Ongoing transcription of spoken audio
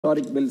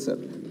Historic bill, sir.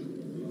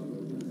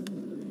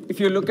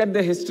 If you look at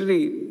the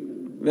history,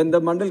 when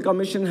the Mandal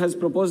Commission has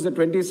proposed the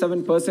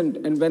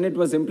 27% and when it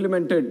was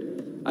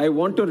implemented, I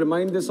want to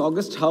remind this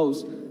august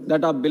house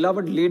that our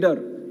beloved leader,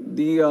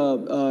 the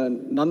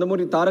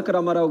Nandamuri Tarak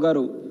Ramarao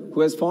Garu, who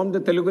has formed the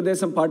Telugu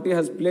Desam Party,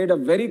 has played a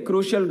very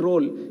crucial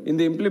role in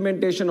the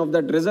implementation of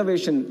that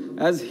reservation,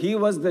 as he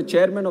was the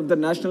chairman of the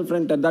National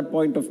Front at that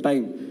point of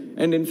time.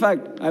 And in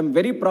fact, I'm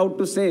very proud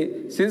to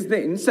say, since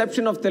the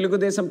inception of Telugu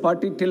Desam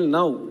Party till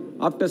now,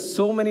 after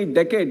so many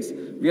decades,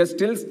 we are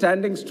still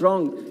standing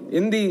strong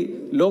in the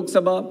Lok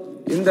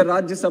Sabha, in the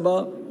Rajya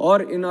Sabha,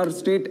 or in our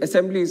state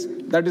assemblies.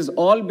 That is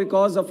all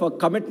because of a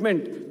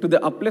commitment to the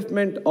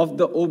upliftment of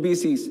the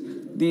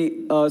OBCs,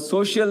 the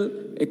social,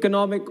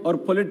 economic, or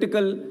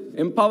political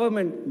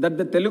empowerment that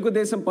the Telugu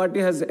Desam Party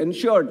has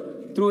ensured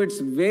through its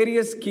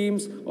various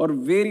schemes or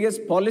various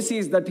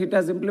policies that it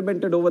has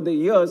implemented over the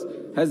years,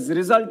 has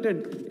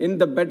resulted in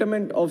the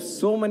betterment of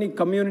so many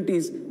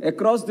communities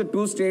across the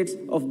two states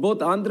of both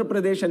Andhra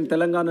Pradesh and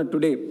Telangana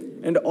today.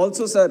 And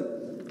also, sir,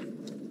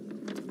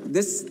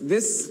 this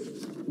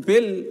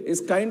bill is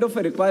kind of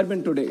a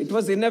requirement today. It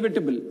was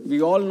inevitable.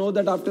 We all know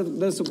that after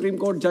the Supreme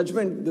Court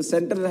judgment, the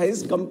center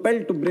is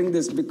compelled to bring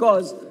this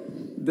because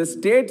the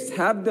states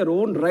have their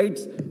own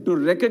rights to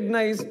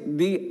recognize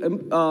the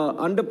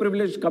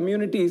underprivileged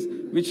communities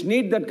which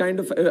need that kind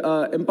of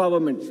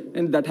empowerment.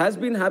 And that has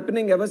been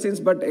happening ever since,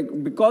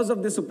 but because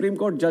of the Supreme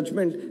Court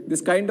judgment,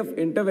 this kind of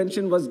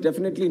intervention was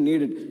definitely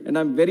needed. And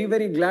I'm very,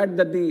 very glad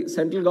that the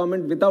central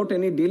government, without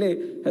any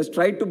delay, has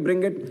tried to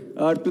bring it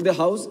to the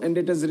House, and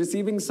it is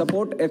receiving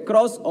support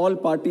across all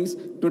parties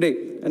today.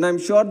 And I'm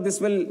sure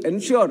this will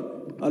ensure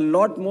a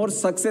lot more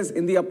success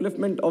in the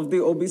upliftment of the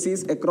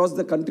OBCs across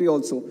the country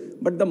also.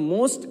 But the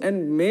most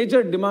and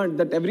major demand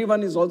that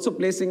everyone is also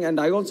placing, and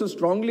I also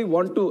strongly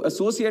want to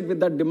associate with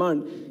that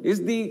demand,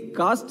 is the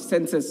caste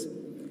census,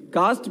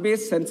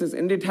 caste-based census.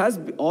 And it has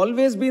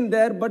always been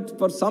there, but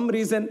for some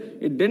reason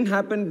it didn't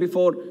happen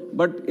before.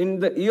 But in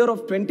the year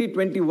of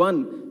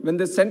 2021, when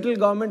the central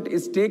government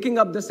is taking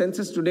up the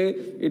census today,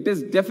 it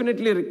is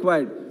definitely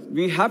required.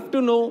 We have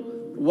to know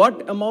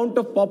what amount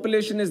of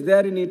population is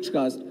there in each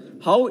caste,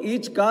 how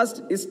each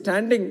caste is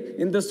standing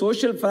in the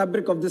social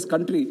fabric of this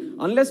country.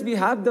 Unless we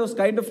have those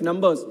kind of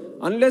numbers,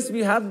 unless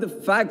we have the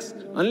facts,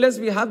 unless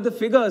we have the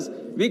figures,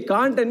 we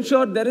can't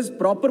ensure there is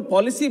proper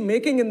policy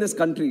making in this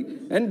country.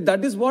 And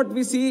that is what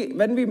we see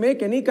when we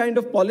make any kind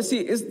of policy,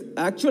 is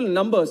actual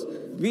numbers.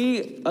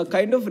 We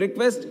kind of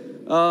request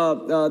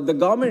the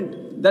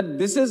government that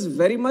this is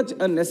very much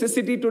a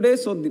necessity today,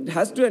 so it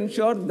has to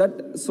ensure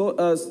that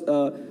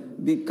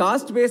the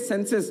caste-based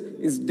census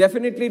is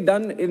definitely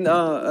done in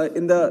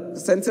the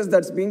census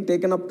that's being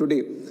taken up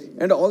today.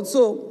 And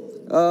also,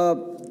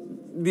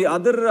 the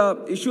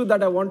other issue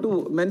that I want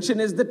to mention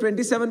is the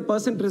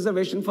 27%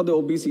 reservation for the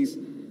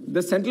OBCs.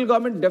 The central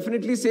government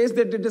definitely says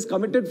that it is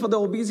committed for the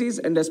OBCs,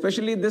 and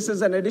especially this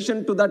is an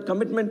addition to that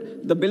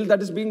commitment, the bill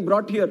that is being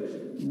brought here.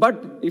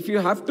 But if you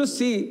have to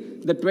see,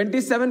 the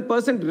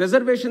 27%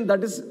 reservation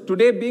that is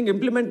today being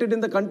implemented in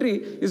the country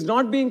is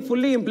not being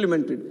fully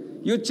implemented.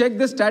 You check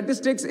the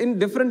statistics in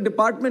different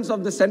departments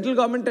of the central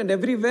government and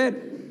everywhere,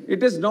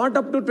 it is not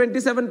up to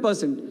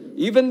 27%.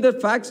 Even the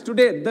facts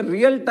today, the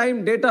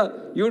real-time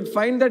data, you would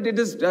find that it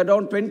is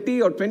around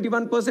 20 or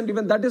 21%,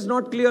 even that is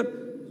not clear.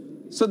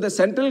 So the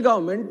central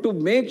government, to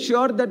make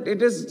sure that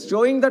it is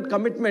showing that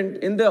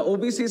commitment in the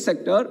OBC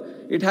sector,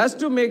 it has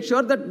to make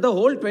sure that the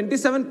whole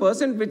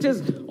 27% which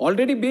is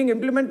already being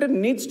implemented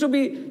needs to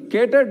be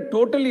catered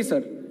totally,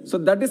 sir. So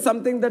that is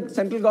something that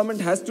central government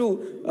has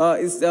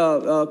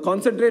to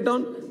concentrate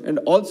on. And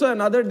also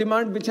another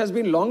demand which has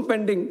been long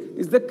pending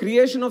is the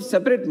creation of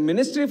separate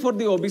ministry for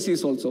the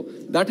OBCs also.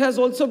 That has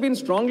also been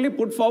strongly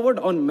put forward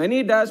on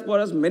many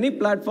diasporas, many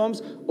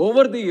platforms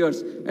over the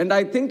years. And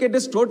I think it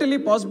is totally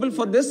possible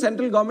for this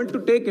central government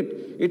to take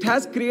it. It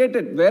has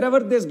created, wherever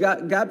there's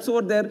gaps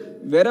over there,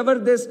 wherever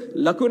this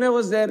lacuna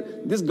was there,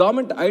 this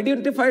government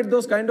identified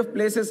those kind of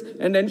places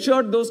and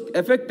ensured those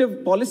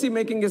effective policy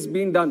making is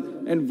being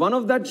done. And one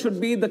of that should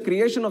be the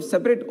creation of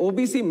separate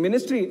OBC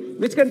ministry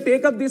which can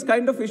take up these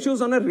kind of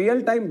issues on a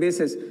real-time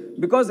basis.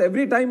 Because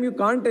every time you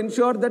can't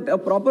ensure that a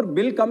proper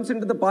bill comes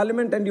into the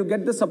parliament and you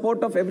get the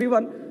support of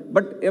everyone.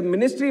 But a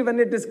ministry, when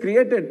it is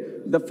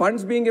created, the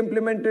funds being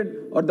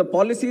implemented or the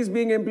policies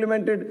being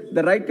implemented,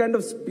 the right kind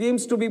of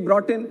schemes to be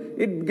brought in,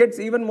 it gets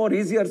even more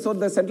easier. So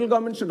the central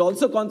government should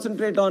also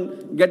concentrate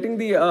on getting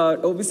the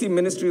OBC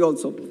ministry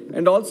also.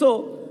 And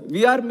also,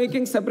 we are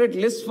making separate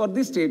lists for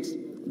the states.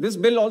 This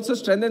bill also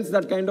strengthens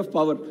that kind of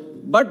power.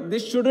 But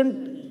this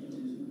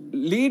shouldn't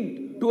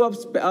lead to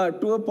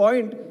a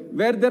point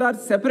where there are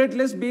separate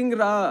lists being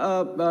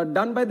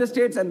done by the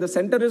states and the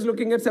center is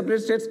looking at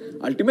separate states.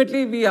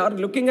 Ultimately, we are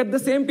looking at the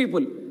same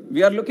people.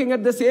 We are looking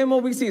at the same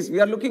OBCs. We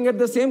are looking at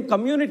the same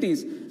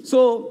communities.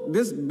 So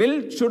this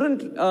bill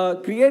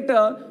shouldn't create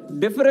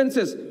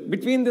differences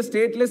between the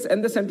state list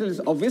and the central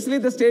list. Obviously,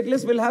 the state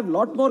list will have a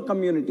lot more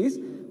communities,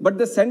 but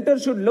the center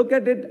should look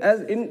at it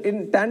as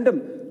in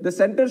tandem. The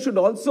center should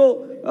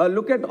also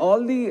look at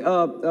all the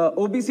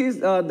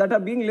OBCs that are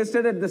being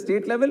listed at the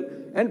state level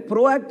and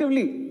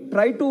proactively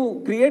try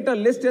to create a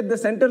list at the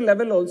center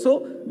level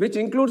also, which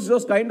includes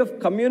those kind of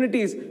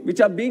communities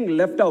which are being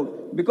left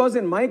out. Because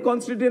in my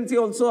constituency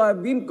also,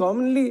 I've been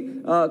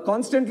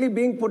constantly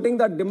putting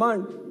that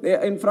demand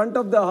in front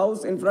of the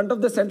House, in front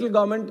of the central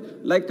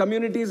government, like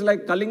communities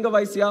like Kalinga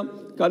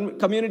Vaisya,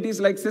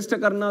 communities like Sister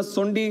Karna,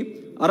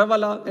 Sondi,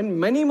 Aravala, and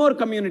many more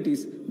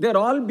communities. They're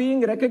all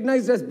being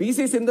recognized as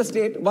BCs in the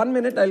state. 1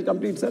 minute, I'll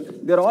complete, sir.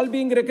 They're all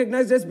being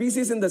recognized as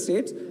BCs in the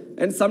states.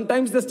 And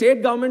sometimes the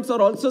state governments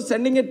are also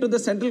sending it to the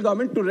central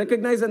government to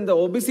recognize in the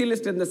OBC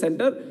list in the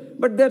center,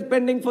 but they're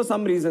pending for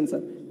some reason,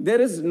 sir.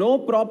 There is no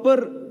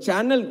proper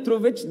channel through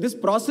which this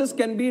process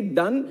can be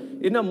done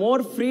in a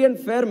more free and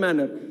fair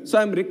manner. So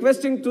I'm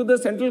requesting to the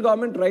central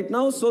government right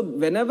now, so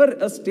whenever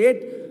a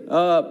state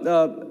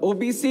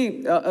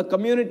OBC, a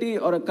community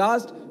or a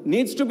caste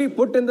needs to be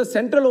put in the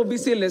central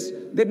OBC list,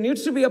 there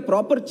needs to be a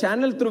proper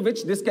channel through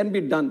which this can be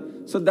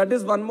done. So that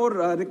is one more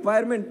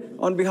requirement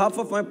on behalf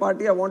of my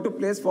party I want to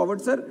place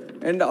forward, sir.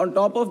 And on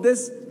top of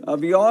this,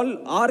 we all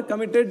are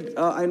committed.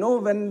 I know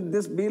when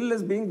this bill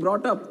is being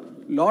brought up,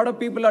 a lot of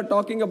people are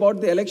talking about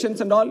the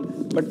elections and all,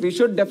 but we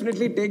should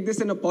definitely take this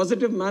in a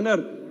positive manner,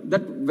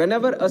 that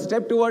whenever a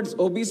step towards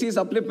OBCs,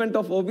 upliftment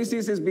of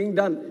OBCs is being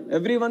done,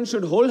 everyone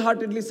should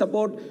wholeheartedly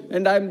support.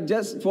 And I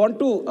just want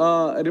to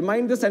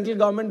remind the central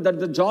government that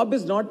the job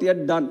is not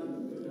yet done.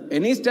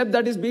 Any step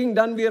that is being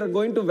done, we are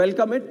going to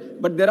welcome it,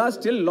 but there are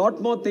still a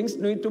lot more things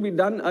need to be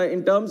done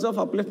in terms of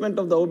upliftment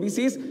of the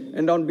OBCs.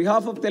 And on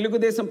behalf of Telugu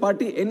Desam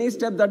Party, any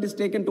step that is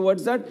taken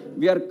towards that,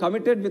 we are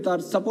committed with our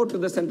support to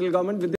the central government.